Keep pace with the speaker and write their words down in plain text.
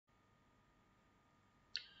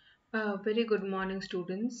Very good morning,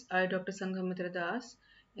 students. I, Dr. Sanghamitra Das.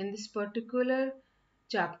 In this particular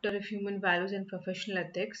chapter of human values and professional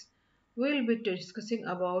ethics, we will be discussing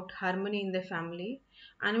about harmony in the family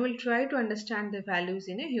and we'll try to understand the values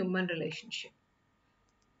in a human relationship.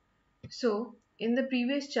 So, in the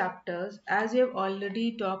previous chapters, as we have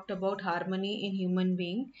already talked about harmony in human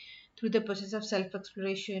being through the process of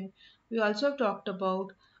self-exploration, we also have talked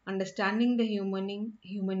about understanding the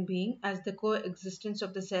human being as the coexistence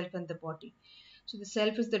of the self and the body. So the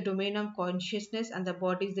self is the domain of consciousness and the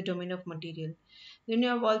body is the domain of material. Then you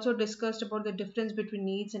have also discussed about the difference between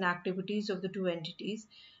needs and activities of the two entities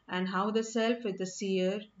and how the self is the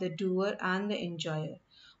seer, the doer and the enjoyer,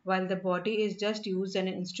 while the body is just used as an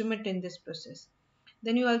instrument in this process.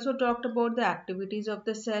 Then you also talked about the activities of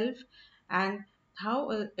the self and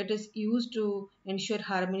how it is used to ensure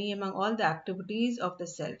harmony among all the activities of the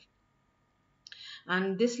self,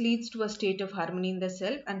 and this leads to a state of harmony in the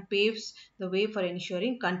self and paves the way for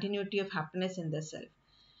ensuring continuity of happiness in the self.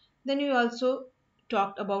 Then we also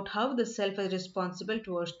talked about how the self is responsible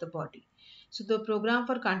towards the body. So the program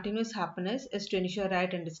for continuous happiness is to ensure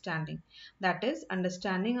right understanding, that is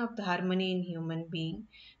understanding of the harmony in human being,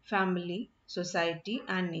 family, society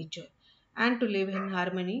and nature, and to live in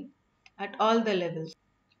harmony at all the levels.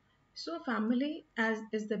 So family as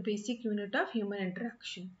is the basic unit of human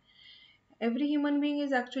interaction. Every human being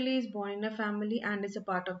is born in a family and is a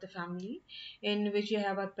part of the family, in which you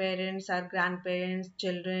have our parents, our grandparents,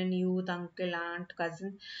 children, youth, uncle, aunt,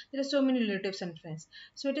 cousin. There are so many relatives and friends.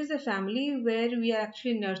 So it is a family where we are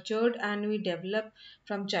actually nurtured and we develop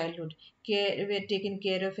from childhood. We are taken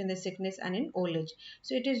care of in the sickness and in old age.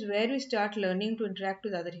 So it is where we start learning to interact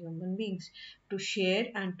with other human beings, to share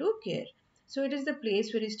and to care. So it is the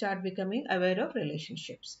place where we start becoming aware of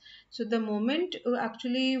relationships. So the moment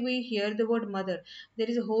actually we hear the word mother, there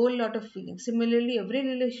is a whole lot of feeling. Similarly, every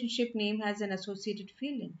relationship name has an associated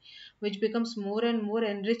feeling, which becomes more and more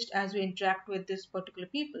enriched as we interact with this particular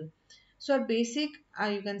people. So our basic,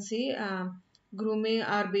 you can say, grooming,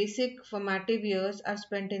 our basic formative years are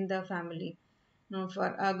spent in the family. Now,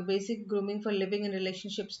 for our basic grooming for living in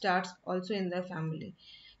relationship starts also in the family.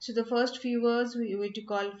 So the first few years which we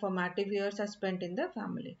call formative years are spent in the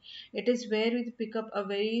family. It is where we pick up a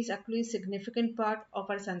very actually significant part of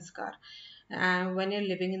our sanskar. When you're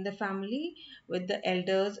living in the family with the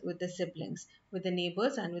elders, with the siblings, with the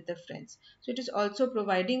neighbors, and with the friends. So it is also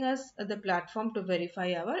providing us the platform to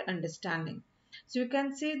verify our understanding. So you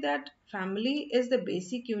can say that family is the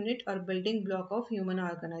basic unit or building block of human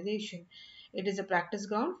organization. It is a practice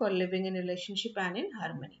ground for living in relationship and in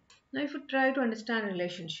harmony. Now, if you try to understand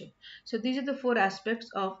relationship, so these are the four aspects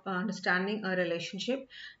of understanding a relationship.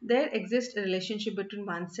 There exists a relationship between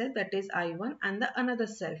oneself, that is I1, and the another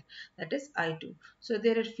self, that is I2. So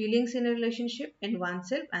there are feelings in a relationship in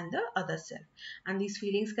oneself and the other self, and these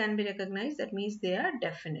feelings can be recognized. That means they are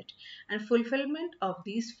definite, and fulfillment of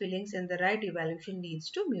these feelings in the right evaluation leads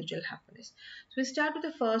to mutual happiness. So we start with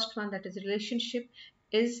the first one, that is relationship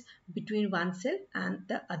is between oneself and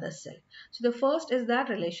the other self. So the first is that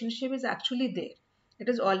relationship is actually there. It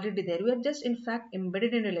is already there. We are just in fact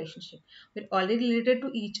embedded in relationship. We're already related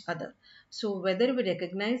to each other. So whether we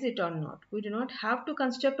recognize it or not, we do not have to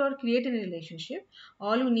construct or create a relationship.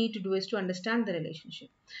 All we need to do is to understand the relationship.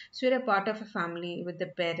 So we're a part of a family with the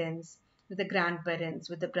parents, with the grandparents,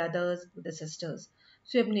 with the brothers, with the sisters.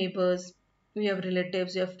 So we have neighbors, we have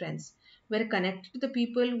relatives, we have friends. We're connected to the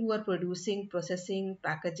people who are producing, processing,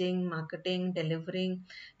 packaging, marketing, delivering,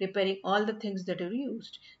 repairing all the things that are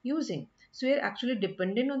using. So we are actually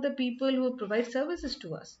dependent on the people who provide services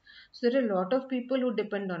to us. So there are a lot of people who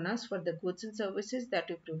depend on us for the goods and services that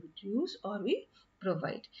we produce or we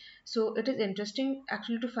provide. So it is interesting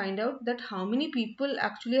actually to find out that how many people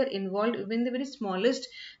actually are involved even in the very smallest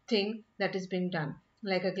thing that is being done,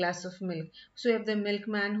 like a glass of milk. So you have the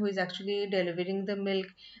milkman who is actually delivering the milk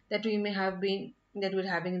that we may have been that we're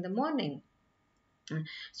having in the morning.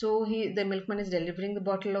 So the milkman is delivering the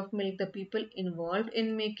bottle of milk. The people involved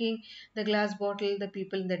in making the glass bottle, the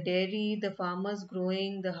people in the dairy, the farmers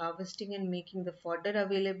growing, the harvesting and making the fodder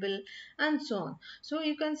available, and so on. So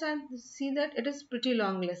you can see that it is pretty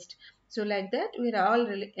long list. So like that, we are all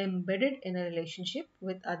really embedded in a relationship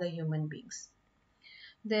with other human beings.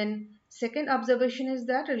 Then second observation is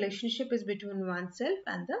that relationship is between oneself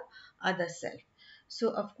and the other self.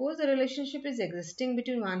 So of course the relationship is existing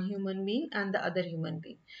between one human being and the other human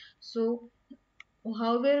being. So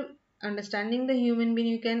however, understanding the human being,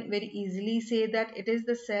 you can very easily say that it is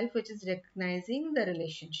the self which is recognizing the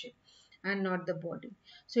relationship and not the body.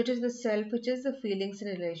 So it is the self which is the feelings in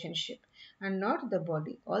a relationship, and not the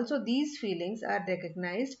body. Also, these feelings are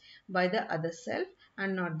recognized by the other self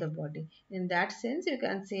and not the body. In that sense, you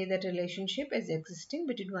can say that relationship is existing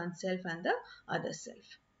between oneself and the other self.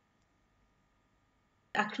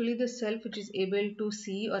 Actually the self which is able to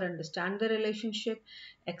see or understand the relationship,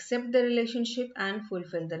 accept the relationship, and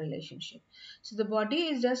fulfill the relationship. So the body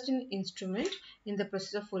is just an instrument in the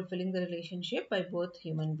process of fulfilling the relationship by both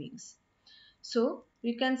human beings. So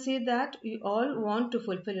we can say that we all want to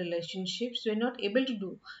fulfill relationships. We're not able to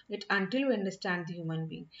do it until we understand the human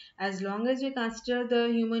being. As long as we consider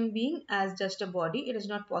the human being as just a body, it is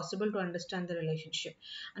not possible to understand the relationship.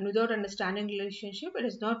 And without understanding relationship, it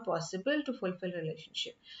is not possible to fulfill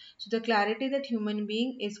relationship. So the clarity that human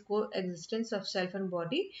being is coexistence of self and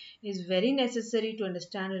body is very necessary to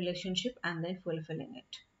understand relationship and then fulfilling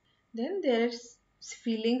it. Then there's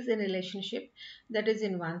feelings in relationship that is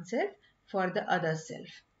in oneself for the other self.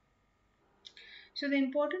 So the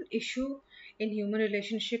important issue in human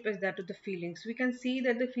relationship is that of the feelings. We can see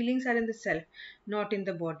that the feelings are in the self, not in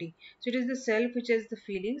the body. So it is the self which has the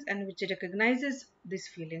feelings and which recognizes these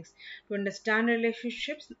feelings. To understand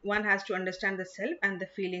relationships, one has to understand the self and the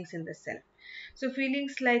feelings in the self. So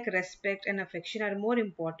feelings like respect and affection are more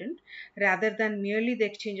important rather than merely the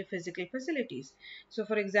exchange of physical facilities. So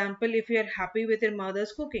for example, if you are happy with your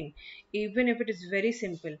mother's cooking, even if it is very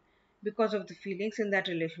simple, because of the feelings in that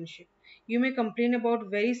relationship. You may complain about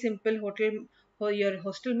very simple hotel or your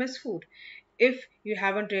hostel mess food if you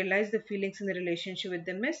haven't realized the feelings in the relationship with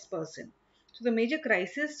the mess person. So the major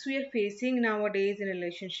crisis we are facing nowadays in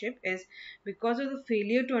relationship is because of the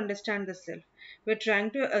failure to understand the self. We're trying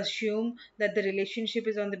to assume that the relationship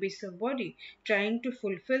is on the basis of body, trying to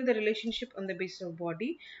fulfill the relationship on the basis of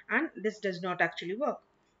body, and this does not actually work.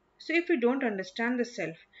 So, if we don't understand the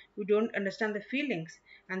self, we don't understand the feelings,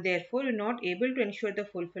 and therefore we're not able to ensure the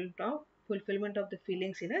fulfillment of the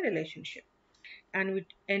feelings in a relationship. And we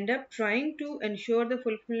end up trying to ensure the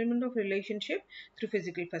fulfillment of relationship through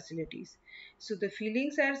physical facilities. So the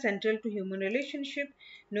feelings are central to human relationship.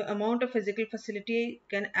 No amount of physical facility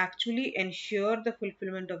can actually ensure the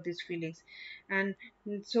fulfillment of these feelings. And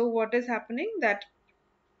so what is happening that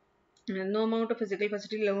no amount of physical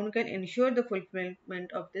facility alone can ensure the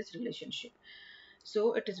fulfillment of this relationship.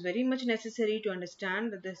 So it is very much necessary to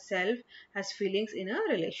understand that the self has feelings in a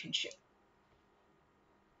relationship.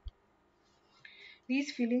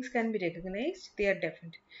 These feelings can be recognized, they are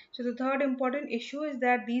definite. So the third important issue is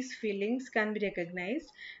that these feelings can be recognized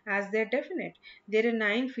as they are definite. There are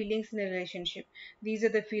 9 feelings in a relationship. These are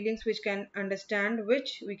the feelings which can understand,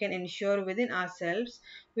 which we can ensure within ourselves,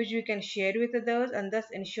 which we can share with others, and thus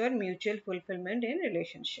ensure mutual fulfillment in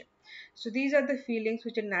relationship. So these are the feelings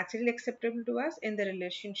which are naturally acceptable to us in the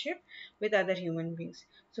relationship with other human beings.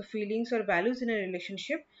 So feelings or values in a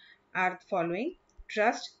relationship are the following: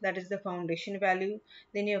 trust, that is the foundation value.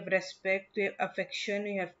 Then you have respect, you have affection,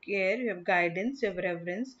 you have care, you have guidance, you have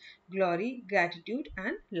reverence, glory, gratitude,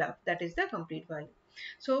 and love, that is the complete value.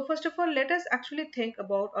 So first of all, let us actually think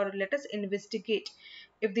about, or let us investigate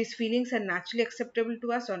if these feelings are naturally acceptable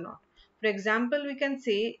to us or not. For example, we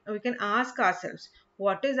can ask ourselves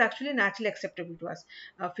what is actually naturally acceptable to us: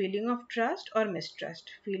 a feeling of trust or mistrust,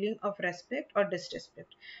 feeling of respect or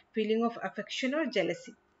disrespect, feeling of affection or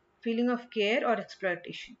jealousy, feeling of care or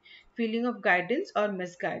exploitation, feeling of guidance or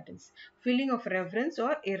misguidance, feeling of reverence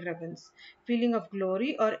or irreverence, feeling of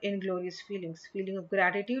glory or inglorious feelings, feeling of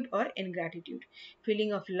gratitude or ingratitude,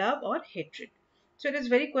 feeling of love or hatred. So it is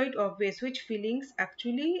very quite obvious which feelings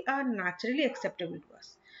actually are naturally acceptable to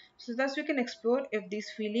us. So thus we can explore if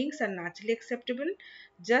these feelings are naturally acceptable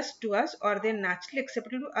just to us or they are naturally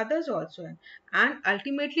acceptable to others also, and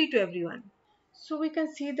ultimately to everyone. So we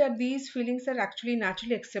can see that these feelings are actually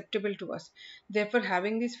naturally acceptable to us. Therefore,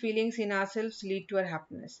 having these feelings in ourselves lead to our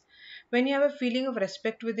happiness. When you have a feeling of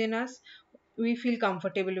respect within us, we feel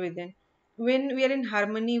comfortable within. When we are in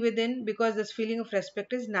harmony within, because this feeling of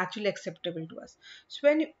respect is naturally acceptable to us. So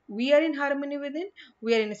when we are in harmony within,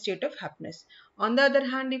 we are in a state of happiness. On the other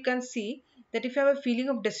hand, you can see that if you have a feeling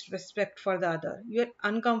of disrespect for the other, you are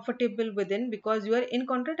uncomfortable within because you are in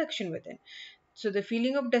contradiction within. So the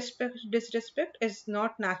feeling of disrespect is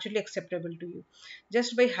not naturally acceptable to you.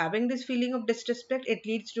 Just by having this feeling of disrespect, it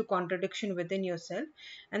leads to contradiction within yourself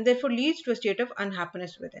and therefore leads to a state of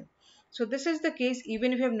unhappiness within. So this is the case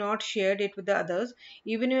even if you have not shared it with the others,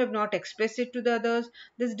 even if you have not expressed it to the others,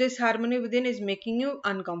 this disharmony within is making you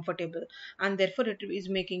uncomfortable and therefore it is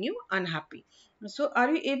making you unhappy. So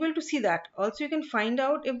are you able to see that? Also, you can find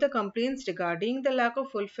out if the complaints regarding the lack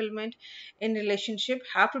of fulfillment in relationship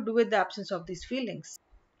have to do with the absence of these feelings.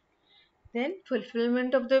 Then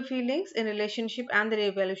fulfillment of the feelings in relationship and the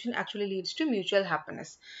evaluation actually leads to mutual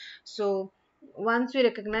happiness. So Once we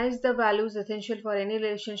recognize the values essential for any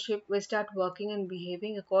relationship, we start working and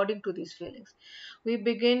behaving according to these feelings. We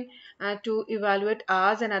begin to evaluate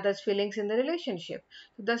ours and others' feelings in the relationship.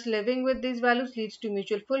 Thus, living with these values leads to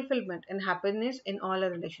mutual fulfillment and happiness in all our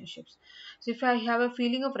relationships. So, if I have a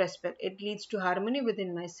feeling of respect, it leads to harmony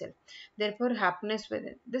within myself, therefore, happiness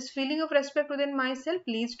within. This feeling of respect within myself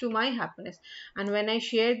leads to my happiness, and when I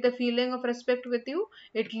share the feeling of respect with you,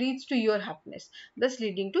 it leads to your happiness, thus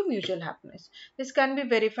leading to mutual happiness. This can be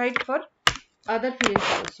verified for other feelings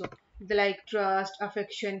also, like trust,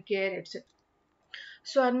 affection, care, etc.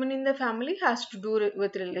 So harmony in the family has to do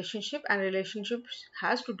with relationship, and relationships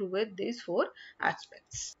has to do with these four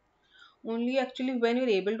aspects. Only actually when we're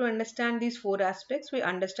able to understand these four aspects, we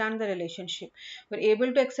understand the relationship. We're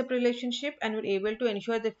able to accept relationship, and we're able to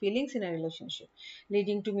ensure the feelings in a relationship,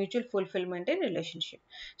 leading to mutual fulfillment in relationship.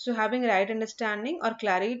 So having right understanding or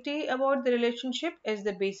clarity about the relationship is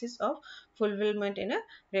the basis of fulfillment in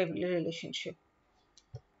a relationship.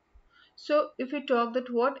 So, if we talk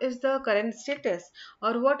that what is the current status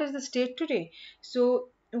or what is the state today? So,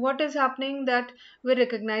 what is happening that we're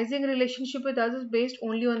recognizing relationship with others based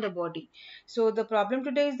only on the body. So, the problem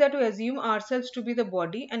today is that we assume ourselves to be the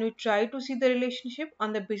body and we try to see the relationship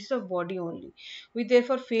on the basis of body only. We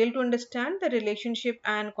therefore fail to understand the relationship,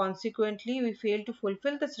 and consequently we fail to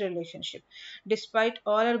fulfill this relationship despite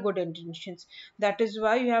all our good intentions. That is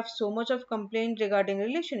why you have so much of complaint regarding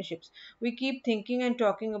relationships. We keep thinking and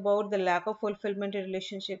talking about the lack of fulfillment in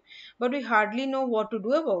relationship, but we hardly know what to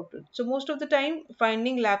do about it. So most of the time,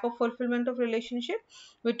 finding lack of fulfillment of relationship,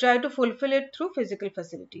 we try to fulfill it through physical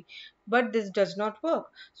facility, but this does not work.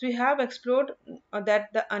 So we have explored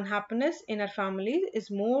that the unhappiness in our family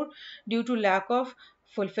is more due to lack of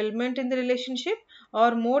fulfillment in the relationship,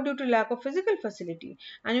 or more due to lack of physical facility.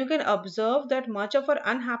 And you can observe that much of our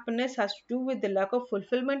unhappiness has to do with the lack of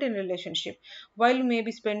fulfillment in relationship, while we may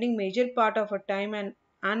be spending major part of our time and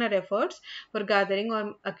our efforts for gathering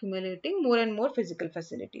or accumulating more and more physical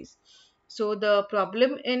facilities. So the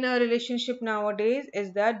problem in a relationship nowadays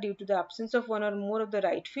is that due to the absence of one or more of the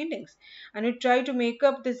right feelings, and we try to make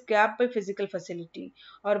up this gap by physical facility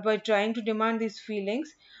or by trying to demand these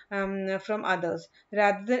feelings from others,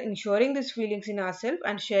 rather than ensuring these feelings in ourselves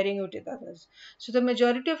and sharing it with others. So the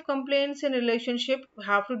majority of complaints in relationship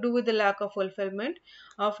have to do with the lack of fulfillment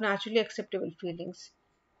of naturally acceptable feelings.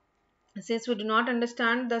 Since we do not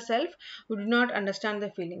understand the self, we do not understand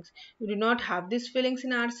the feelings. We do not have these feelings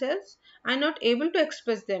in ourselves and not able to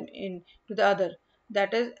express them in to the other.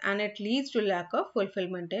 That is, and it leads to lack of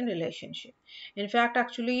fulfillment in relationship. In fact,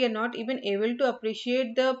 actually, you're not even able to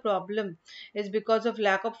appreciate the problem is because of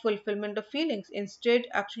lack of fulfillment of feelings. Instead,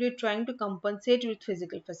 actually trying to compensate with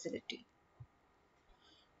physical facility.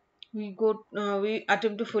 We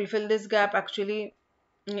attempt to fulfill this gap actually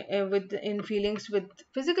with in feelings with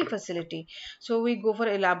physical facility. So we go for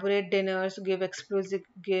elaborate dinners, give exclusive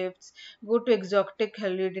gifts, go to exotic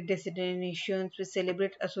holiday destinations, we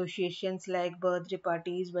celebrate associations like birthday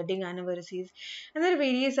parties, wedding anniversaries, and there are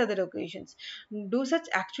various other occasions. Do such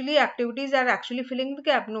actually activities are actually filling the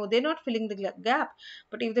gap? No, they're not filling the gap.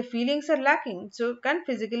 But if the feelings are lacking, so can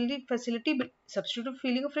physically facility substitute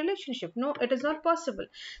feeling of relationship? No, it is not possible.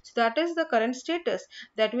 So that is the current status,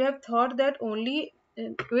 that we have thought that only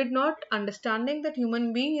we're not understanding that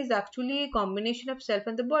human being is actually a combination of self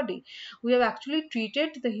and the body. We have actually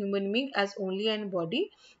treated the human being as only an body,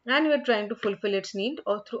 and we are trying to fulfill its need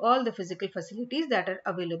or through all the physical facilities that are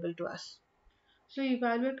available to us. So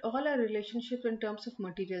evaluate all our relationships in terms of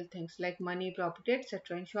material things like money, property,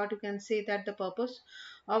 etc. In short, you can say that the purpose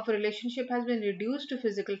of a relationship has been reduced to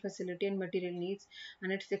physical facility and material needs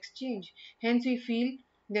and its exchange. Hence, we feel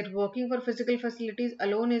that working for physical facilities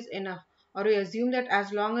alone is enough, or we assume that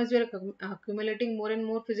as long as we are accumulating more and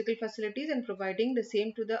more physical facilities and providing the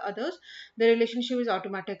same to the others, the relationship is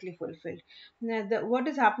automatically fulfilled. Now, what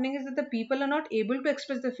is happening is that the people are not able to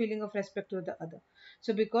express the feeling of respect to the other.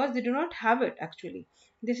 So because they do not have it actually,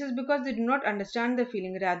 this is because they do not understand the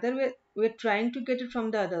feeling. Rather, we're trying to get it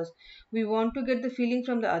from the others. We want to get the feeling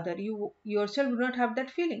from the other. You yourself do not have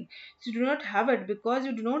that feeling. So you do not have it because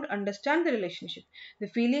you do not understand the relationship, the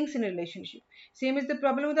feelings in a relationship. Same is the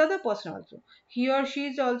problem with the other person also. He or she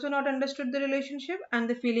is also not understood the relationship and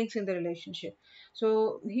the feelings in the relationship.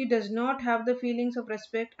 So he does not have the feelings of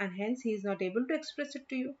respect, and hence he is not able to express it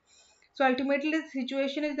to you. So ultimately, the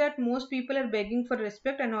situation is that most people are begging for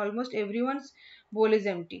respect, and almost everyone's bowl is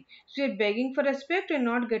empty. So you're begging for respect and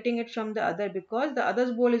not getting it from the other because the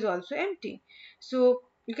other's bowl is also empty. So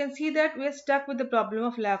you can see that we're stuck with the problem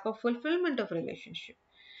of lack of fulfillment of relationship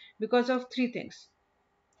because of three things.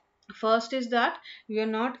 First is that we are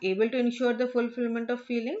not able to ensure the fulfillment of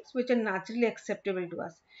feelings which are naturally acceptable to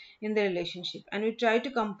us in the relationship, and we try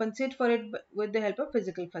to compensate for it with the help of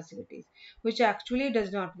physical facilities, which actually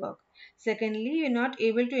does not work. Secondly, we are not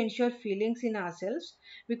able to ensure feelings in ourselves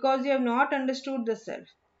because we have not understood the self.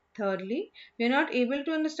 Thirdly, we are not able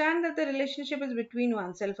to understand that the relationship is between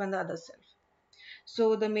oneself and the other self.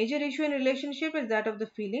 So the major issue in relationship is that of the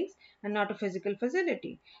feelings and not a physical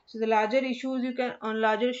facility. So the larger issues you can on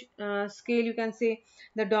larger scale you can say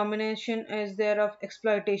the domination is there, of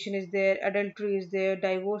exploitation is there, adultery is there,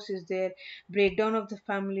 divorce is there, breakdown of the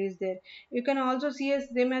family is there. You can also see as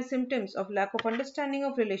them as symptoms of lack of understanding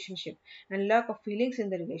of relationship and lack of feelings in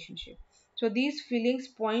the relationship. So these feelings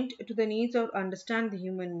point to the needs of understand the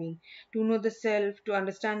human being, to know the self, to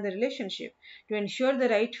understand the relationship, to ensure the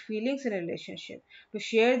right feelings in a relationship, to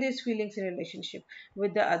share these feelings in relationship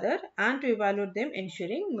with the other, and to evaluate them,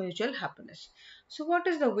 ensuring mutual happiness. So what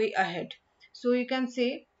is the way ahead? So you can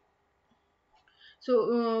say,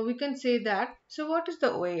 we can say that. So what is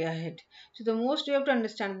the way ahead? So the most you have to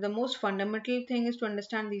understand, the most fundamental thing is to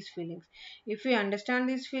understand these feelings. If we understand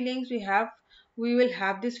these feelings, we will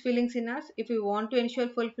have these feelings in us if we want to ensure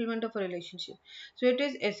fulfillment of a relationship. So it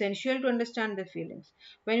is essential to understand the feelings.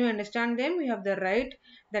 When we understand them, we have the right,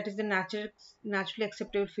 that is the naturally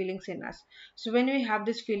acceptable feelings in us. So when we have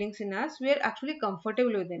these feelings in us, we are actually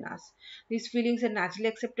comfortable within us. These feelings are naturally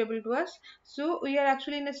acceptable to us, so we are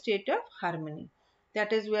actually in a state of harmony,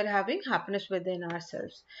 that is we are having happiness within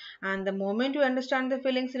ourselves. And the moment we understand the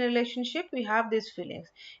feelings in a relationship, we have these feelings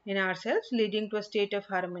in ourselves leading to a state of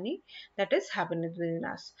harmony, that is happiness within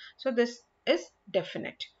us. So this is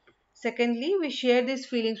definite. Secondly, we share these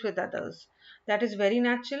feelings with others. That is very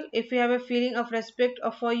natural. If we have a feeling of respect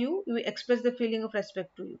for you, we express the feeling of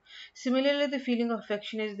respect to you. Similarly, the feeling of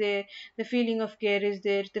affection is there, the feeling of care is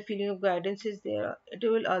there, the feeling of guidance is there. It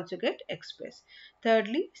will also get expressed.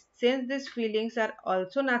 Thirdly, since these feelings are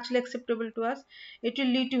also naturally acceptable to us, it will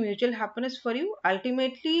lead to mutual happiness for you.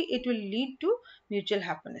 Ultimately, it will lead to mutual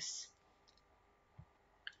happiness.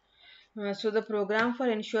 So the program for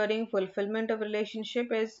ensuring fulfillment of relationship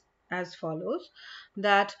is as follows,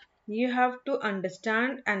 that you have to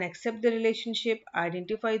understand and accept the relationship,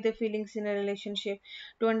 identify the feelings in a relationship,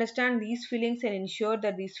 to understand these feelings and ensure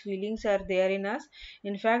that these feelings are there in us.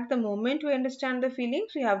 In fact, the moment we understand the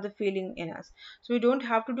feelings, we have the feeling in us. So we don't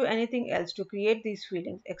have to do anything else to create these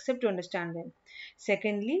feelings except to understand them.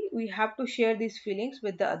 Secondly, we have to share these feelings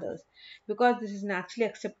with the others because this is naturally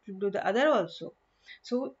acceptable to the other also,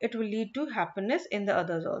 so it will lead to happiness in the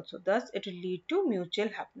others also, thus it will lead to mutual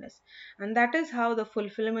happiness, and that is how the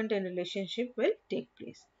fulfillment in relationship will take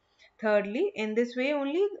place. Thirdly, in this way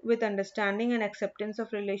only, with understanding and acceptance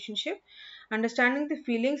of relationship, understanding the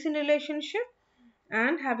feelings in relationship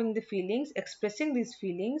and having the feelings, expressing these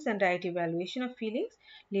feelings and right evaluation of feelings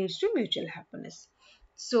leads to mutual happiness.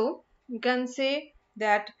 So you can say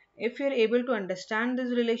that if you're able to understand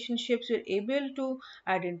these relationships, you're able to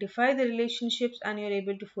identify the relationships and you're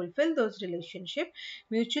able to fulfill those relationships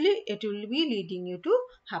mutually, it will be leading you to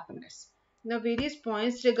happiness. Now various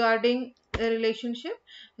points regarding a relationship,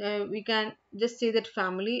 we can just say that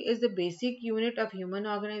family is the basic unit of human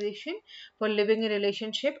organization for living in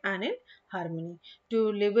relationship and in harmony.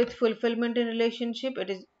 To live with fulfillment in relationship, it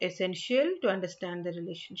is essential to understand the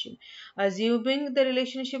relationship. Assuming the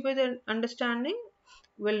relationship with an understanding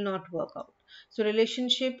will not work out. So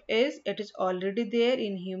relationship is, it is already there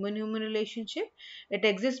in human relationship. It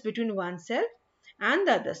exists between oneself and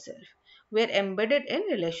the other self. We are embedded in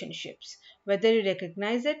relationships, whether we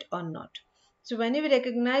recognize it or not. So when we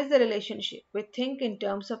recognize the relationship, we think in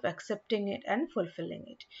terms of accepting it and fulfilling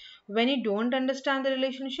it. When you don't understand the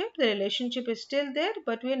relationship is still there,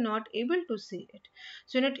 but we are not able to see it.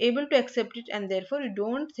 So you're not able to accept it, and therefore you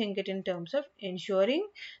don't think it in terms of ensuring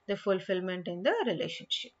the fulfillment in the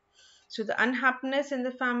relationship. So the unhappiness in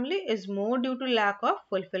the family is more due to lack of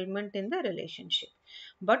fulfillment in the relationship,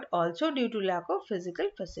 but also due to lack of physical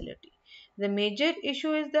facility. The major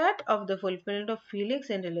issue is that of the fulfillment of feelings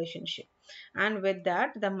in relationship, and with that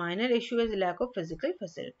the minor issue is lack of physical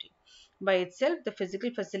facility. By itself, the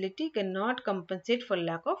physical facility cannot compensate for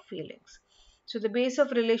lack of feelings. So the base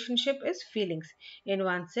of relationship is feelings in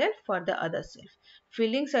oneself for the other self.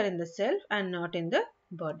 Feelings are in the self and not in the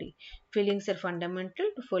body. Feelings are fundamental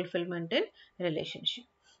to fulfillment in relationship.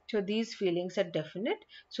 So these feelings are definite,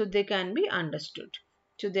 so they can be understood.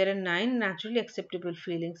 So there are 9 naturally acceptable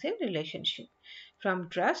feelings in relationship. From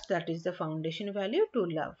trust, that is the foundation value, to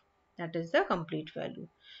love, that is the complete value.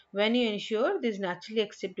 When you ensure these naturally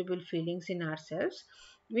acceptable feelings in ourselves,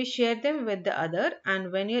 we share them with the other,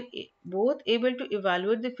 and when you're both able to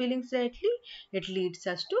evaluate the feelings rightly, it leads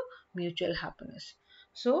us to mutual happiness.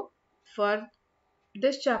 So for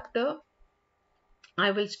this chapter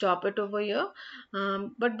I will stop it over here.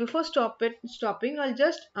 But before stopping, I'll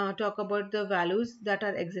just talk about the values that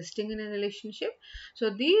are existing in a relationship. So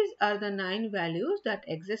these are the 9 values that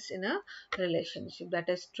exist in a relationship. That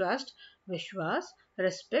is trust, vishwas,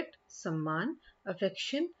 respect, samman,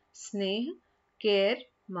 affection, sneh, care,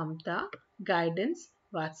 mamta, guidance,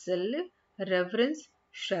 vatsalya, reverence,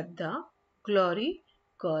 shraddha, glory,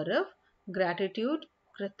 gaurav, gratitude,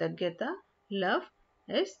 kritagyata, love,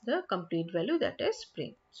 is the complete value, that is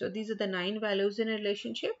prem. So these are the 9 values in a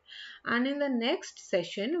relationship, and in the next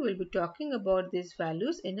session we'll be talking about these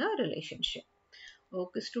values in a relationship.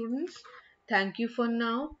 Okay students, thank you for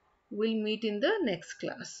now. We'll meet in the next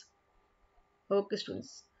class. Okay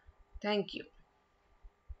students, thank you.